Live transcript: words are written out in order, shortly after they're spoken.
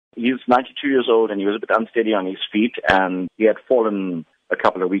He's 92 years old and he was a bit unsteady on his feet and he had fallen a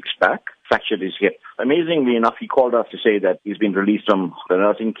couple of weeks back, fractured his hip. Amazingly enough, he called us to say that he's been released from the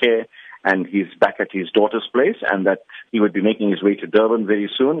nursing care and he's back at his daughter's place and that he would be making his way to Durban very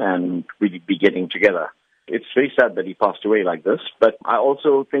soon and we'd be getting together. It's very sad that he passed away like this, but I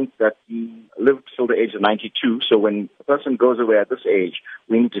also think that he lived till the age of 92, so when a person goes away at this age,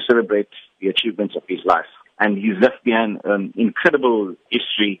 we need to celebrate the achievements of his life. And he's left behind an incredible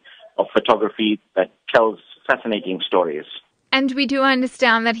history of photography that tells fascinating stories. And we do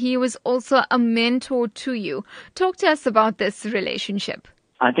understand that he was also a mentor to you. Talk to us about this relationship.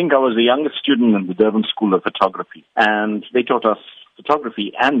 I think I was the youngest student in the Durban School of Photography, and they taught us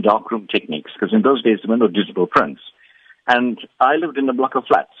photography and darkroom techniques, because in those days there were no digital prints. And I lived in a block of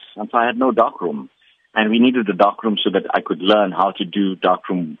flats, and so I had no darkroom. And we needed a darkroom so that I could learn how to do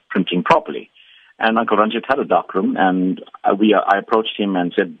darkroom printing properly. And Uncle Ranjith had a darkroom, and I approached him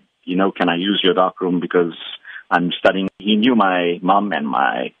and said, can I use your darkroom because I'm studying. He knew my mom and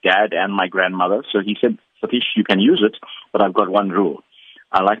my dad and my grandmother, so he said, Satish, you can use it, but I've got one rule.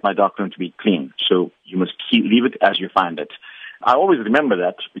 I like my darkroom to be clean, so you must leave it as you find it. I always remember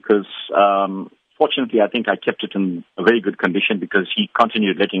that because, fortunately, I think I kept it in a very good condition because he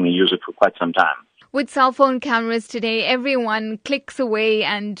continued letting me use it for quite some time. With cell phone cameras today, everyone clicks away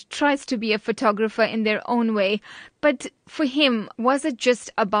and tries to be a photographer in their own way. But for him, was it just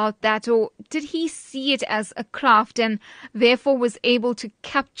about that, or did he see it as a craft and therefore was able to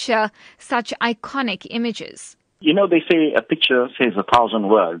capture such iconic images? They say a picture says 1,000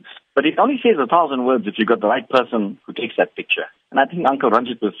 words, but it only says 1,000 words if you've got the right person who takes that picture. And I think Uncle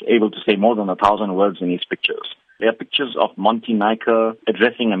Ranjith was able to say more than 1,000 words in his pictures. There are pictures of Monty Naicker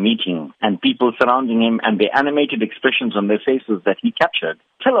addressing a meeting and people surrounding him and the animated expressions on their faces that he captured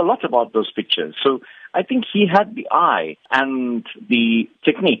tell a lot about those pictures. So I think he had the eye and the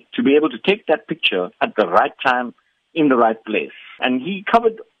technique to be able to take that picture at the right time in the right place. And he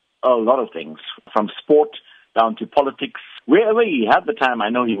covered a lot of things, from sport down to politics. Wherever he had the time, I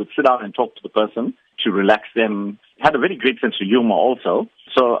know he would sit down and talk to the person to relax them. He had a very great sense of humor also.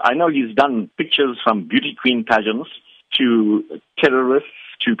 So I know he's done pictures from beauty queen pageants to terrorists,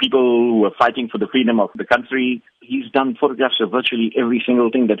 to people who were fighting for the freedom of the country. He's done photographs of virtually every single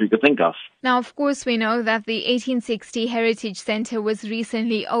thing that we could think of. Now, of course, we know that the 1860 Heritage Centre was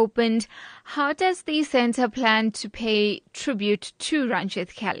recently opened. How does the centre plan to pay tribute to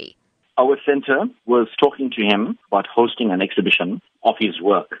Ranjith Kally? Our center was talking to him about hosting an exhibition of his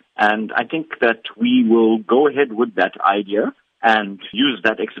work. And I think that we will go ahead with that idea and use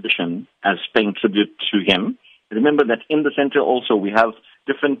that exhibition as paying tribute to him. Remember that in the center also we have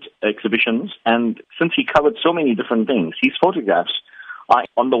different exhibitions. And since he covered so many different things, his photographs are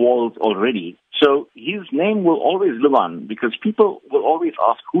on the walls already. So his name will always live on because people will always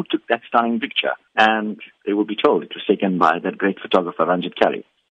ask who took that stunning picture. And they will be told it was taken by that great photographer, Ranjith Kally.